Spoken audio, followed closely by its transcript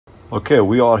Okay,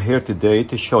 we are here today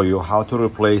to show you how to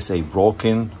replace a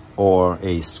broken or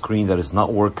a screen that is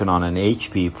not working on an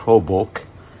HP ProBook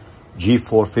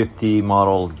G450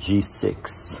 model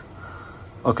G6.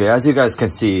 Okay, as you guys can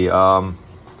see,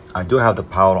 I do have the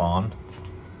power on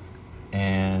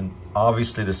and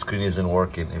obviously the screen isn't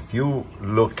working. If you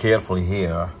look carefully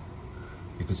here,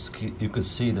 you could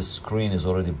see the screen is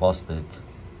already busted.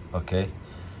 Okay,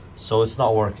 so it's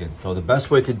not working. So the best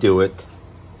way to do it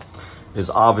is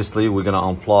obviously we're gonna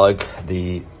unplug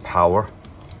the power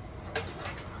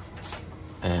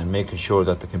and making sure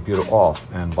that the computer off,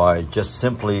 and by just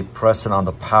simply pressing on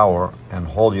the power and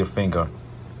hold your finger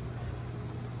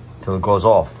till it goes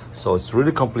off. So it's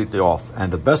really completely off.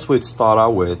 And the best way to start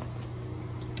out with,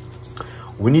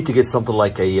 we need to get something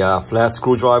like a flat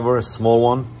screwdriver, a small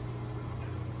one.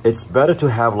 It's better to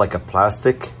have like a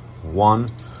plastic one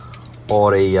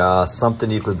or a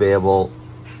something you could be able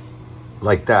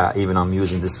like that. Even I'm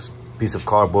using this piece of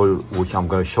cardboard, which I'm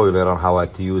going to show you later on how I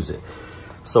have to use it.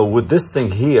 So with this thing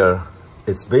here,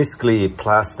 it's basically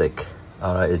plastic.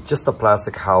 It's just a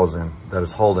plastic housing that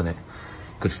is holding it.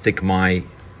 Could stick my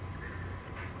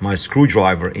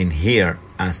screwdriver in here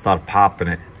and start popping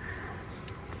it,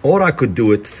 or I could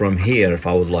do it from here if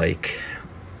I would like.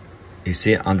 You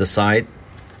see it on the side,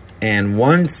 and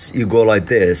once you go like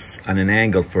this on an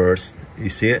angle first,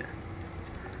 you see it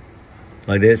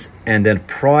like this, and then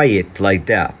pry it like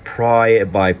that. Pry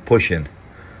it by pushing.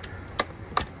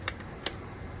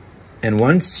 And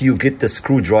once you get the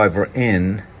screwdriver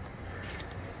in,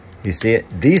 you see it,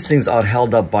 these things are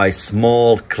held up by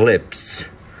small clips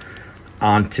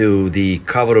onto the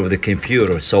cover of the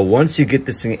computer. So once you get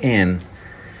this thing in,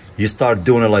 you start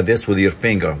doing it like this with your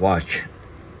finger. Watch.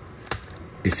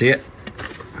 You see it?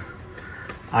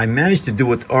 I managed to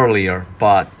do it earlier,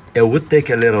 but it would take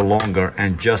a little longer,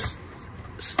 and just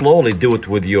slowly do it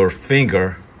with your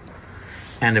finger.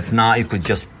 And if not, you could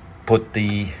just put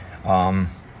the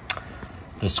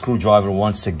screwdriver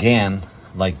once again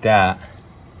like that,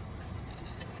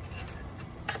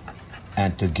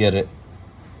 and to get it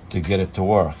to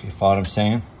work. You follow what I'm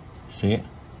saying? See it?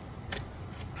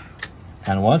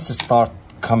 And once it starts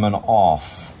coming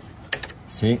off,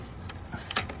 see?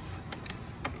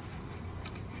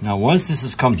 Now once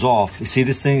this comes off, you see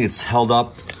this thing, it's held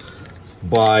up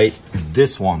by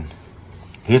this one.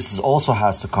 This also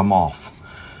has to come off.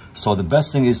 So the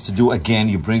best thing is to do, again,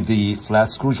 you bring the flat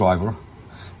screwdriver,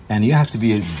 and you have to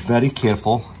be very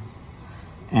careful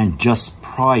and just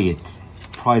pry it.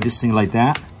 Pry this thing like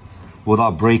that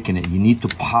without breaking it. You need to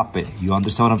pop it. You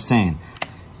understand what I'm saying?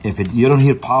 If you don't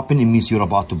hear popping, it means you're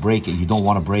about to break it. You don't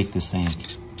want to break this thing.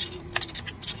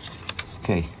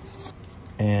 Okay.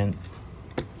 And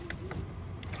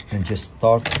just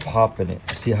start popping it.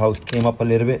 See how it came up a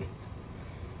little bit?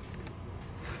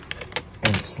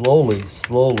 And slowly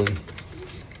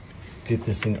get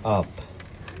this thing up.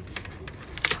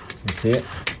 You see it?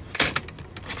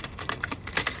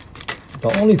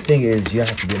 The only thing is you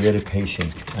have to be a little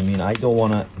patient. I mean, I don't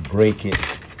want to break it,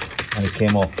 and it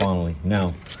came off finally.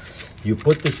 Now, you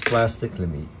put this plastic, let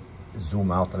me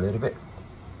zoom out a little bit.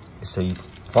 So you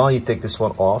finally take this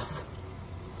one off,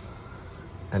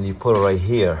 and you put it right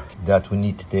here that we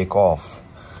need to take off.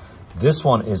 This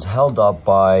one is held up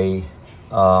by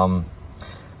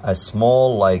a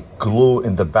small like glue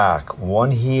in the back,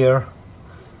 one here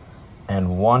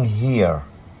and one here.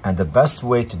 And the best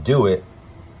way to do it,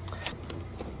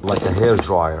 like a hair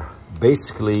dryer,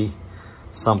 basically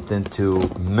something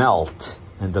to melt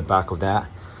in the back of that.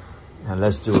 And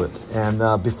let's do it.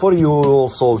 And before you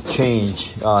also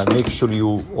change, make sure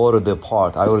you order the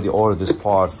part. I already ordered this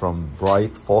part from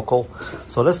Bright Focal,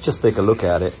 so let's just take a look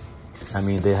at it. I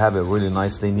mean, they have it really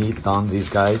nicely neat done, these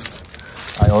guys.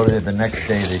 I ordered it the next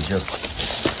day, they just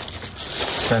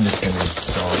send it to me.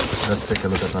 So let's take a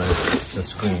look at the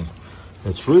screen.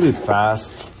 It's really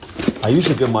fast. I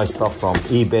usually get my stuff from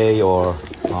eBay or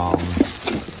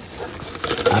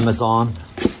Amazon,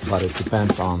 but it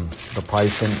depends on the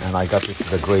pricing, and I got this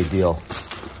as a great deal.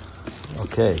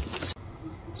 Okay,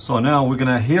 so now we're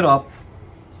gonna heat up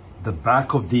the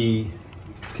back of the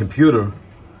computer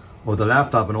or the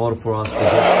laptop in order for us to get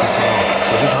this off.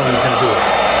 So this is how we're gonna do it.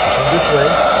 Come this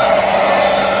way.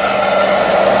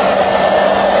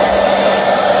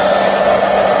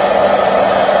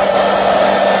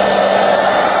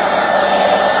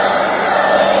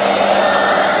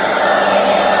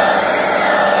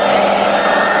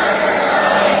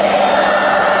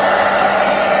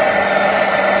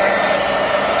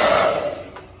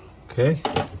 Okay,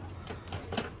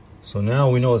 so now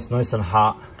we know it's nice and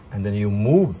hot, and then you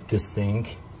move this thing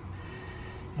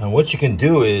And what you can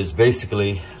do is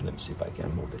basically, let me see if I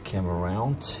can move the camera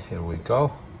around. Here we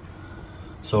go.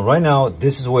 So right now,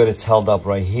 this is where it's held up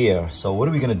right here. So what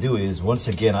are we gonna do is, once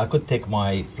again, I could take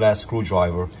my flat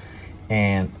screwdriver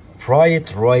and pry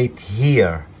it right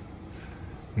here.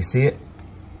 You see it?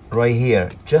 Right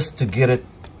here, just to get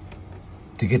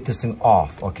this thing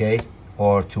off, okay?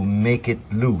 Or to make it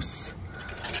loose.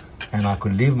 And I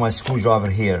could leave my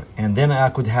screwdriver here. And then I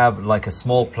could have like a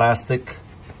small plastic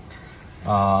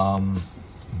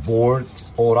board,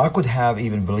 or I could have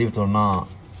even, believe it or not,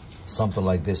 something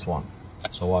like this one.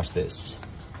 So watch this.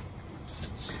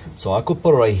 So I could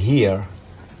put it right here,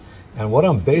 and what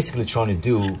I'm basically trying to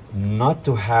do, not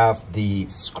to have the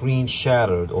screen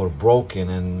shattered or broken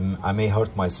and I may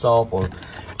hurt myself, or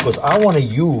because I want to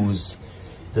use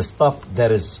the stuff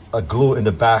that is a glue in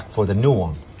the back for the new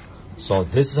one. So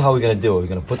this is how we're gonna do it. We're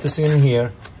gonna put this in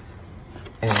here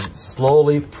and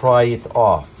slowly pry it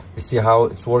off. You see how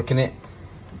it's working it?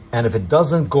 And if it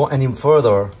doesn't go any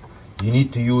further, you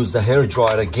need to use the hair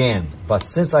dryer again. But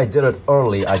since I did it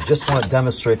early, I just want to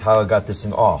demonstrate how I got this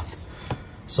thing off.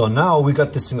 So now we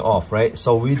got this thing off, right?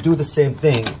 So we do the same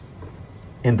thing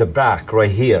in the back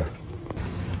right here.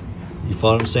 You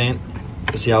follow what I'm saying?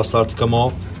 You see how it starts to come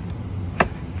off?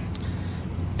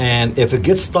 And if it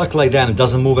gets stuck like that and it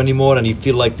doesn't move anymore and you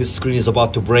feel like this screen is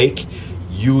about to break,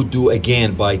 you do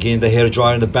again by getting the hair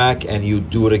dryer in the back, and you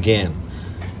do it again.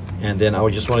 And then I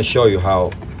just want to show you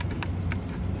how.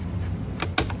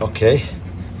 Okay,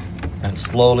 and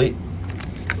slowly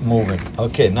moving.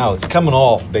 Okay, now it's coming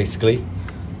off basically.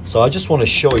 So I just want to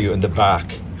show you in the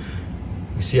back.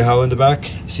 You see how in the back?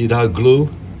 See that glue?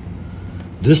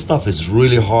 This stuff is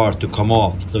really hard to come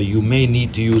off. So you may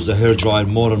need to use the hair dryer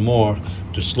more and more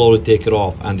to slowly take it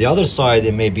off. And the other side,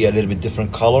 it may be a little bit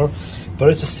different color, but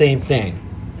it's the same thing.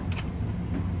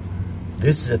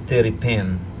 This is a 30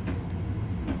 pin.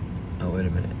 Oh, wait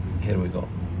a minute. Here we go.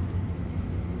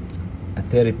 A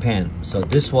 30 pin. So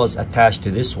this was attached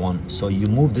to this one. So you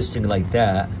move this thing like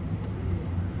that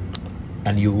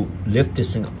and you lift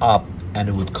this thing up and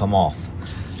it would come off.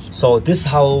 So this is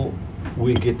how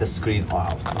we get the screen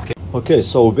out. Okay,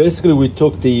 so basically we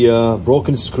took the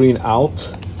broken screen out,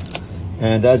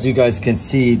 and as you guys can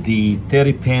see, the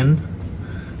 30 pin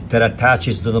that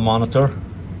attaches to the monitor,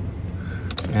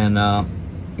 and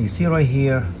you see right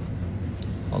here,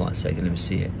 hold on a second, let me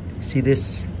see it. See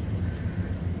this?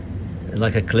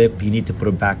 Like a clip, you need to put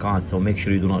it back on, so make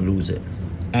sure you do not lose it.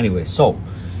 Anyway, so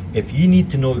if you need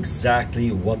to know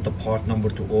exactly what the part number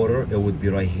to order, it would be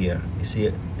right here. You see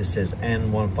it? It says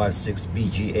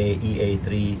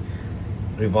N156BGA-EA3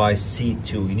 revised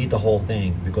C2. You need the whole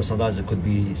thing, because sometimes it could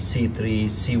be C3,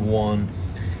 C1,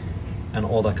 and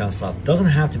all that kind of stuff. Doesn't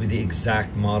have to be the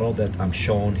exact model that I'm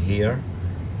showing here,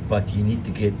 but you need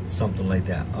to get something like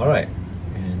that. All right,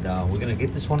 and we're gonna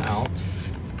get this one out,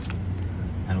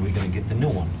 and we're gonna get the new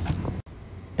one.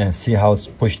 And see how it's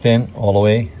pushed in all the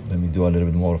way. Let me do a little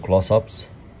bit more close-ups.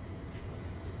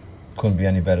 Couldn't be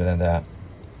any better than that.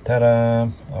 Ta-da!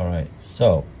 All right,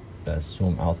 so let's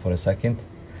zoom out for a second,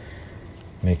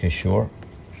 making sure.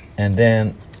 And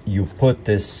then you put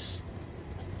this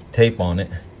tape on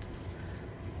it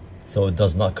so it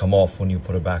does not come off when you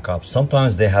put it back up.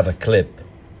 Sometimes they have a clip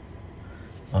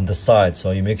on the side, so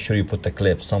you make sure you put the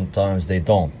clip. Sometimes they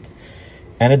don't.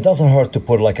 And it doesn't hurt to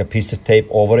put like a piece of tape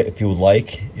over it if you would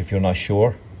like, if you're not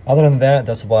sure. Other than that,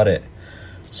 that's about it.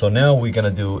 So now what we're gonna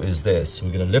do is this.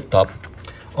 We're gonna lift up.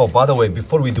 Oh, by the way,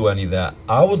 before we do any of that,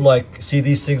 I would like, see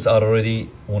these things are already,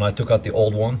 when I took out the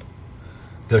old one,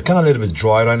 they're kind of a little bit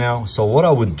dry right now. So what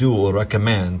I would do or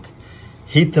recommend,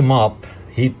 heat them up,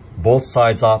 heat both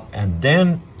sides up, and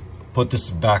then put this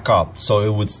back up so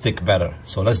it would stick better.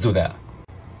 So let's do that.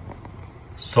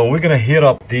 So we're gonna heat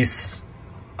up these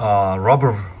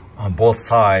rubber on both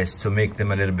sides to make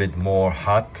them a little bit more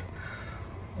hot,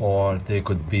 or they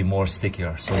could be more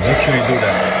stickier. So make sure you do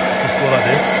that. Just go like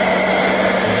this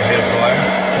with the hair dryer.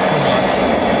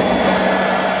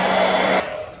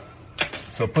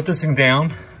 So put this thing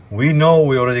down. We know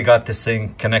we already got this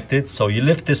thing connected, so you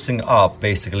lift this thing up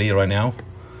basically right now,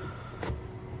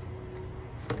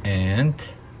 and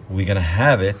we're gonna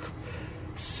have it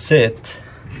sit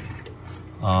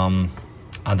on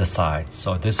the side.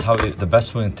 So this is how the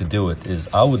best way to do it is,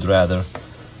 I would rather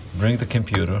bring the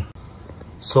computer.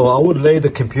 So I would lay the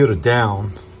computer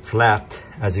down flat,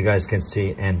 as you guys can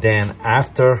see, and then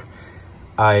after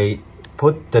I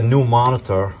put the new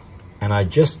monitor and I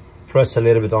just press a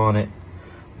little bit on it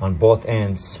on both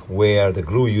ends where the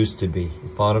glue used to be. You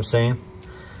follow what I'm saying?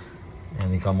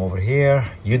 And you come over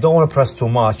here. You don't want to press too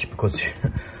much because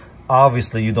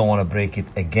obviously you don't want to break it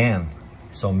again.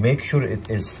 So make sure it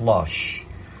is flush.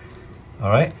 All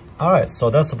right,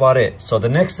 so that's about it. So the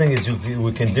next thing is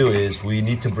we can do is we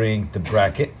need to bring the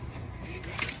bracket,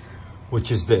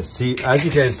 which is this. See, as you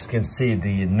guys can see,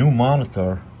 the new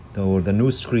monitor or the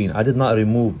new screen, I did not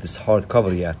remove this hard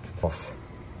cover yet off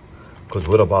because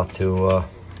we're about to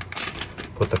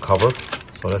put the cover.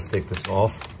 So let's take this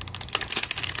off.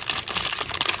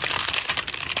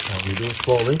 And we do it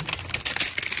slowly.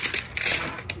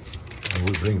 And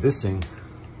we bring this in.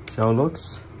 See how it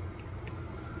looks?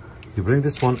 You bring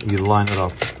this one, you line it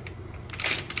up.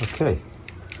 Okay.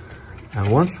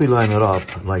 And once we line it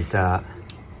up like that,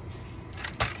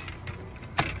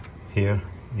 here,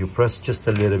 you press just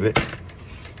a little bit,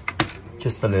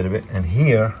 and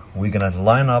here, we're gonna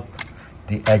line up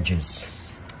the edges,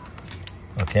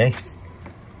 okay?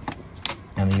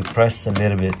 And you press a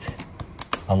little bit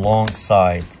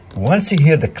alongside. Once you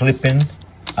hear the clipping,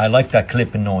 I like that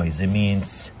clipping noise. It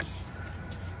means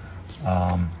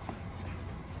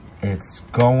it's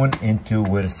going into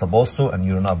where it's supposed to and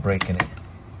you're not breaking it.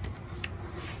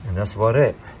 And that's about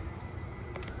it.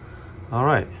 All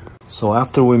right. So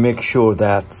after we make sure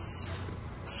that's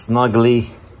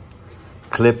snugly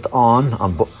clipped on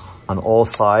all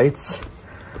sides,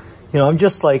 you know, I'm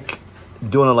just like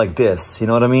doing it like this, you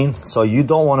know what I mean? So you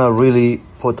don't want to really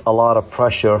put a lot of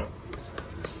pressure,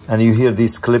 and you hear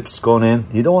these clips going in.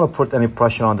 You don't want to put any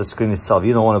pressure on the screen itself.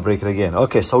 You don't want to break it again.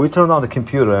 Okay, so we turn on the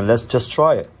computer and let's just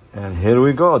try it. And here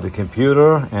we go, the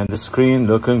computer and the screen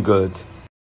looking good.